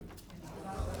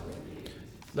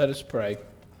Let us pray.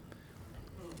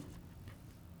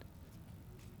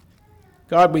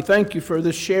 God, we thank you for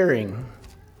this sharing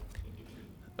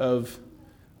of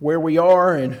where we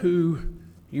are and who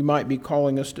you might be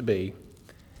calling us to be.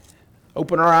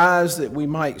 Open our eyes that we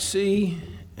might see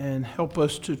and help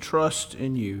us to trust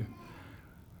in you.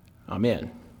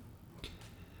 Amen.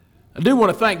 I do want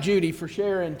to thank Judy for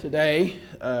sharing today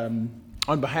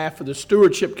on behalf of the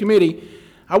Stewardship Committee.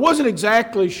 I wasn't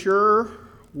exactly sure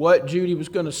what Judy was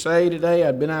going to say today.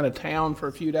 I'd been out of town for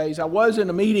a few days. I was in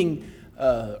a meeting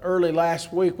early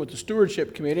last week with the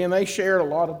Stewardship Committee, and they shared a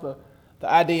lot of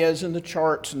the ideas and the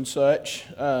charts and such.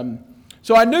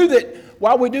 So I knew that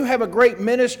while we do have a great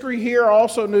ministry here, I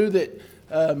also knew that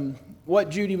what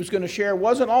Judy was going to share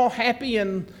wasn't all happy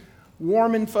and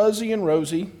warm and fuzzy and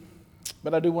rosy.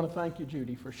 But I do want to thank you,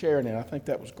 Judy, for sharing it. I think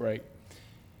that was great.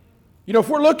 You know, if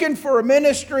we're looking for a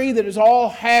ministry that is all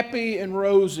happy and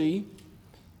rosy,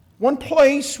 one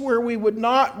place where we would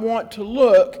not want to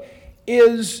look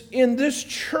is in this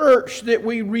church that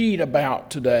we read about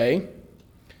today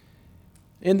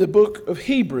in the book of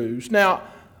Hebrews. Now,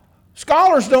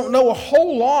 scholars don't know a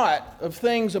whole lot of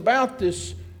things about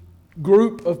this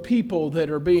group of people that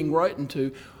are being written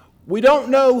to. We don't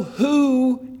know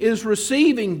who is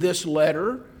receiving this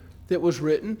letter that was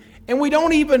written, and we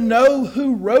don't even know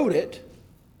who wrote it.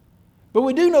 But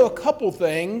we do know a couple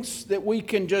things that we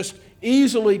can just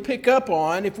easily pick up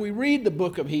on if we read the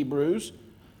book of Hebrews.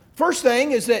 First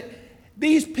thing is that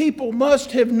these people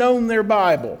must have known their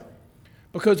Bible,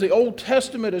 because the Old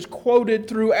Testament is quoted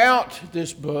throughout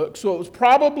this book. So it was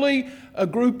probably a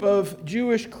group of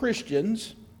Jewish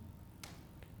Christians.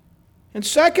 And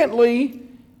secondly,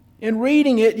 in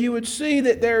reading it, you would see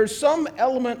that there's some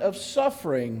element of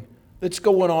suffering that's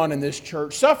going on in this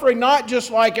church. Suffering not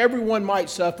just like everyone might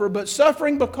suffer, but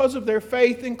suffering because of their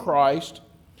faith in Christ.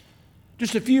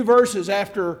 Just a few verses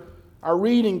after our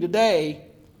reading today,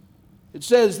 it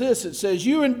says this. It says,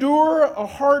 "You endure a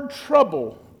hard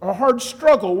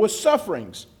struggle with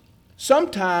sufferings,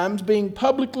 sometimes being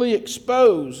publicly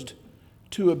exposed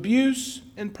to abuse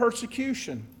and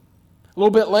persecution." A little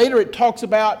bit later, it talks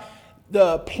about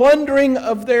the plundering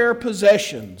of their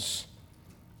possessions.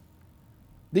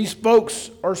 These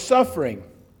folks are suffering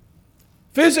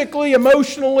physically,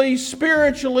 emotionally,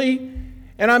 spiritually,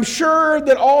 and I'm sure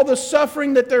that all the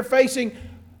suffering that they're facing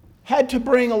had to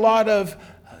bring a lot of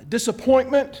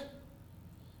disappointment,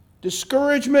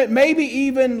 discouragement, maybe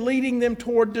even leading them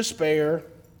toward despair.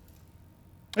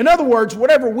 In other words,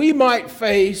 whatever we might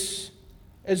face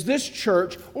as this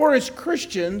church or as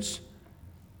Christians,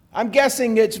 I'm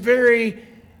guessing it's very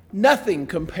nothing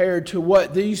compared to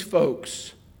what these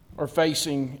folks are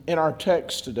facing in our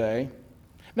text today.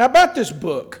 Now, about this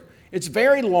book, it's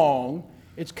very long.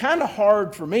 It's kind of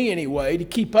hard for me anyway to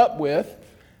keep up with,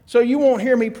 so you won't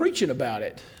hear me preaching about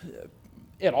it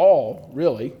at all,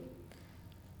 really.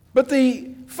 But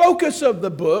the focus of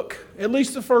the book, at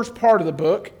least the first part of the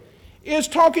book, is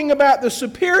talking about the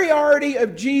superiority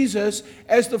of Jesus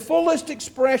as the fullest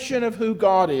expression of who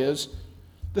God is.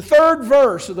 The third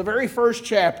verse of the very first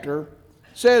chapter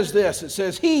says this. It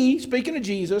says, "He," speaking of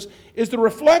Jesus, "is the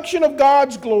reflection of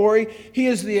God's glory. He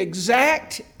is the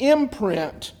exact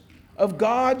imprint of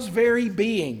God's very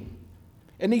being.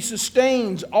 And He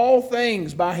sustains all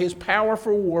things by His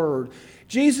powerful word."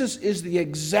 Jesus is the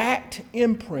exact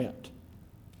imprint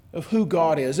of who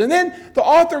God is. And then the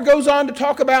author goes on to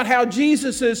talk about how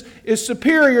Jesus is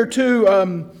superior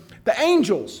to the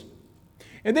angels.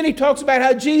 And then he talks about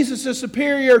how Jesus is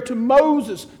superior to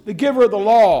Moses, the giver of the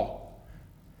law.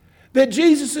 That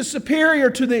Jesus is superior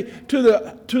to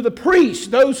the priests,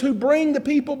 those who bring the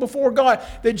people before God.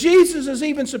 That Jesus is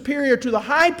even superior to the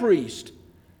high priest.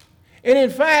 And in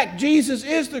fact, Jesus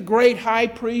is the great high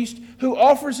priest who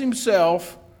offers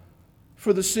himself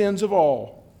for the sins of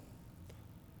all.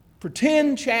 For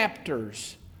 10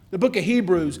 chapters, the book of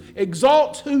Hebrews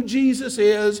exalts who Jesus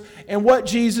is and what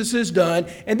Jesus has done.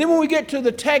 And then when we get to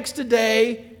the text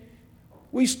today,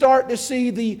 we start to see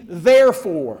the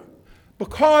therefore.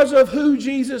 Because of who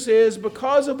Jesus is,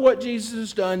 because of what Jesus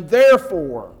has done,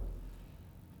 therefore.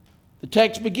 The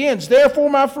text begins, "Therefore,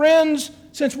 my friends,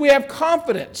 since we have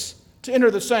confidence to enter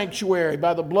the sanctuary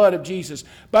by the blood of Jesus,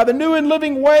 by the new and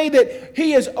living way that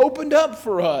He has opened up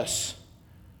for us,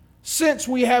 since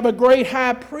we have a great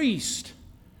high priest,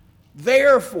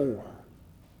 therefore."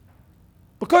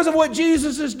 Because of what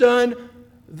Jesus has done,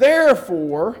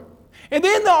 therefore. And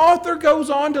then the author goes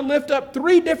on to lift up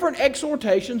 3 different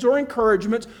exhortations or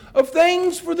encouragements of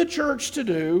things for the church to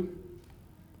do.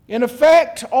 In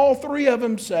effect, all 3 of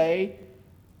them say,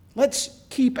 let's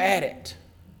keep at it.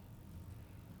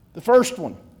 The first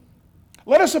one,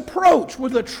 Let us approach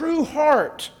with a true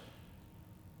heart,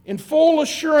 in full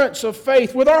assurance of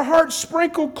faith, with our hearts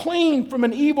sprinkled clean from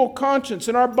an evil conscience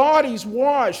and our bodies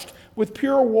washed with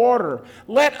pure water.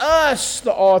 Let us,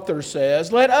 the author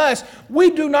says, let us,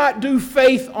 we do not do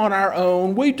faith on our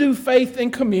own. We do faith in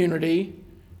community.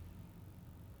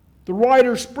 The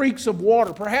writer speaks of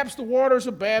water, perhaps the waters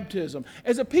of baptism.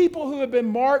 As a people who have been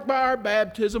marked by our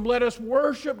baptism, let us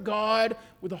worship God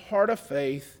with a heart of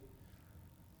faith.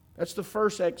 That's the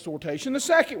first exhortation. The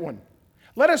second one,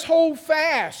 let us hold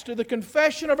fast to the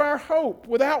confession of our hope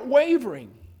without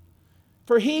wavering,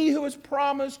 for he who has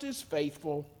promised is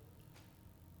faithful.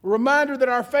 A reminder that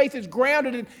our faith is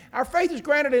grounded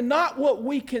in not what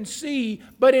we can see,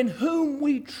 but in whom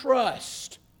we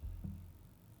trust,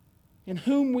 in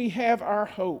whom we have our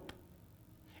hope.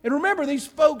 And remember, these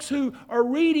folks who are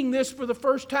reading this for the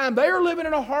first time, they are living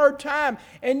in a hard time,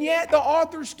 and yet the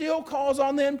author still calls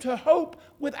on them to hope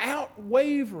without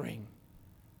wavering.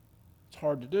 It's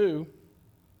hard to do.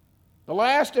 The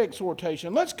last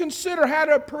exhortation, let's consider how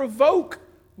to provoke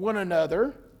one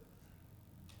another.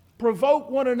 Provoke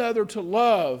one another to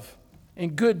love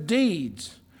and good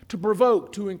deeds. To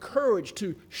provoke, to encourage,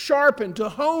 to sharpen, to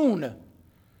hone.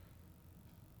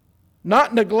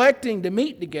 Not neglecting to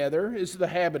meet together is the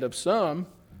habit of some,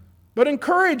 but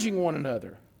encouraging one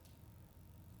another.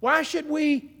 Why should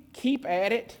we keep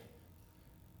at it?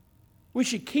 We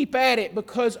should keep at it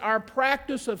because our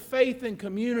practice of faith and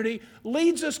community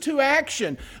leads us to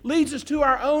action, leads us to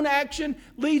our own action,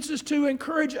 leads us to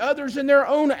encourage others in their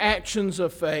own actions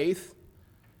of faith.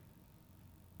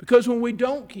 Because when we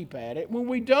don't keep at it, when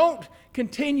we don't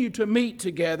continue to meet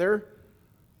together,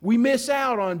 we miss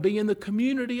out on being the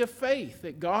community of faith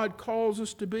that God calls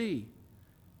us to be.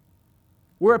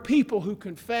 We're a people who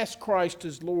confess Christ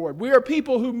as Lord. We are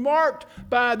people who are marked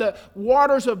by the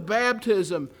waters of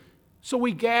baptism. So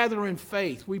we gather in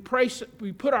faith. We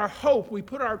put our hope, we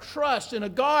put our trust in a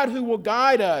God who will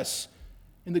guide us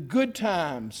in the good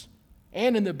times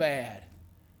and in the bad.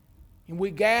 And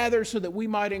we gather so that we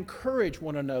might encourage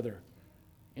one another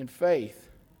in faith.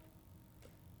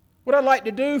 What I'd like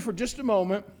to do for just a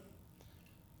moment,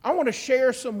 I want to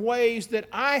share some ways that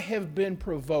I have been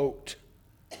provoked.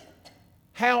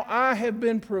 How I have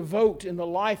been provoked in the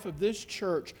life of this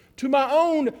church to my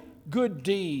own good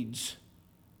deeds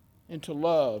and to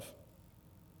love.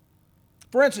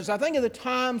 For instance, I think of the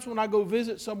times when I go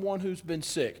visit someone who's been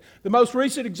sick. The most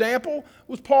recent example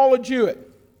was Paula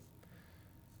Jewett.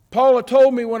 Paula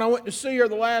told me when I went to see her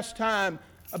the last time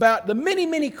about the many,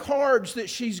 many cards that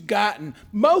she's gotten,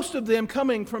 most of them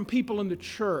coming from people in the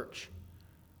church.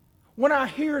 When I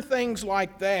hear things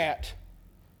like that,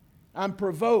 I'm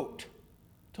provoked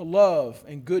to love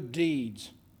and good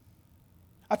deeds.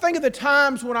 I think of the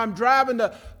times when I'm driving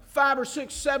the 5 or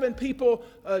 6, 7 people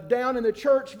down in the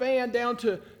church van down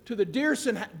to the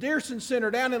Dearson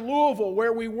Center down in Louisville,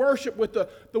 where we worship with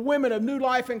the women of New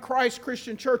Life in Christ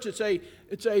Christian Church.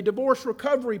 It's a divorce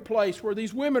recovery place where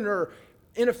these women are,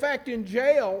 in effect, in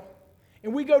jail.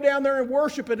 And we go down there and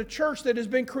worship at a church that has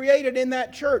been created in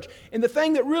that church. And the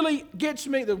thing that really gets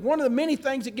me, one of the many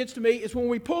things that gets to me, is when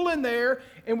we pull in there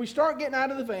and we start getting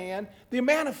out of the van, the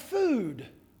amount of food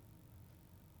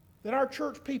that our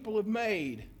church people have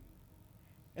made.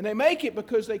 And they make it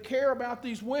because they care about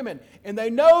these women. And they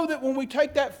know that when we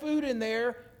take that food in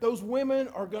there, those women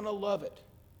are going to love it.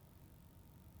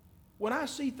 When I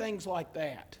see things like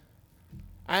that,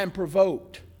 I am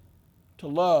provoked to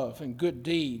love and good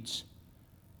deeds.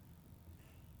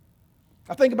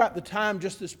 I think about the time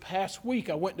just this past week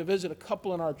I went to visit a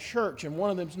couple in our church, and one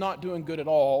of them's not doing good at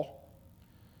all.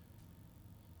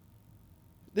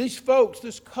 These folks,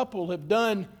 this couple, have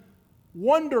done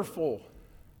wonderful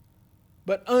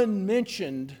but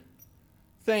unmentioned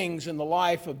things in the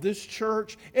life of this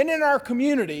church and in our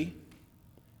community.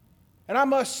 And I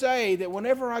must say that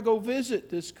whenever I go visit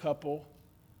this couple,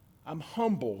 I'm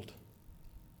humbled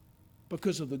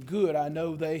because of the good I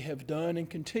know they have done and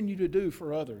continue to do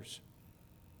for others.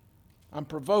 I'm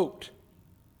provoked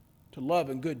to love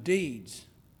and good deeds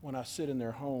when I sit in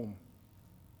their home.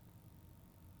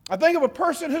 I think of a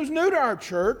person who's new to our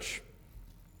church.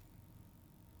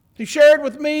 He shared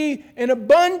with me an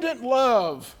abundant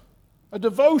love, a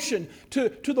devotion to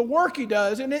the work he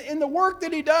does. And in the work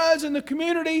that he does in the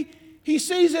community, he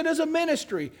sees it as a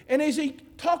ministry. And as he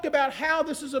talked about how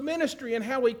this is a ministry and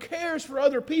how he cares for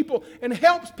other people and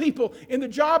helps people in the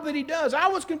job that he does, I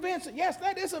was convinced that, yes,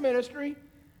 that is a ministry.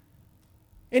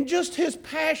 And just his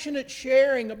passionate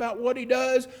sharing about what he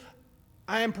does,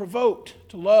 I am provoked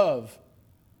to love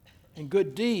and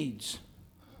good deeds.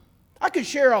 I could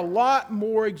share a lot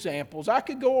more examples. I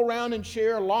could go around and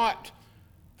share a lot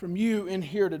from you in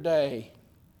here today.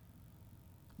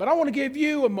 But I want to give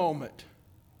you a moment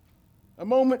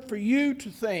for you to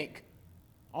think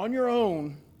on your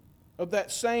own of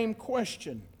that same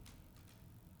question.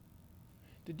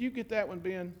 Did you get that one,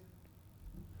 Ben?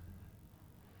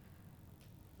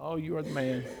 Oh, you are the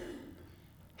man.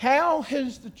 How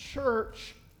has the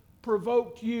church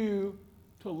provoked you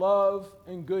to love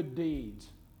and good deeds?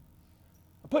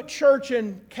 I put church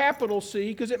in capital C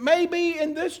because it may be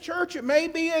in this church, it may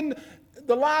be in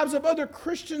the lives of other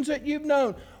Christians that you've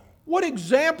known. What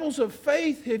examples of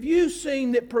faith have you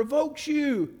seen that provokes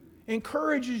you,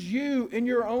 encourages you in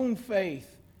your own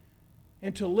faith,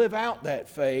 and to live out that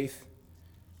faith?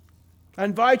 I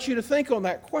invite you to think on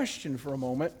that question for a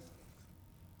moment.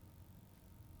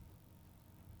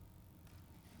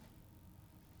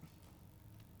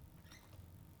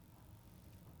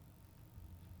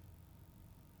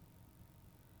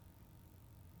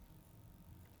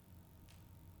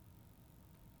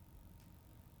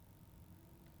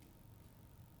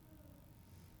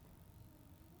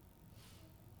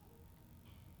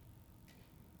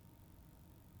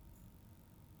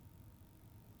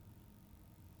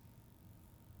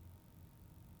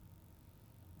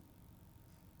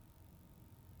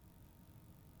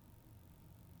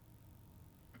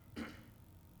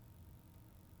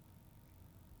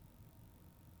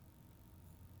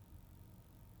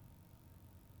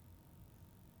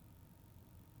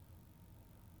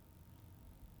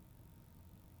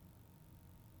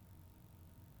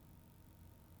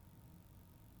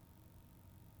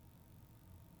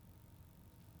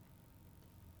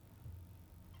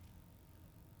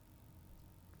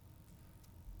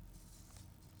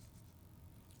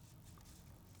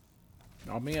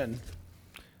 Amen.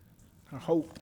 I hope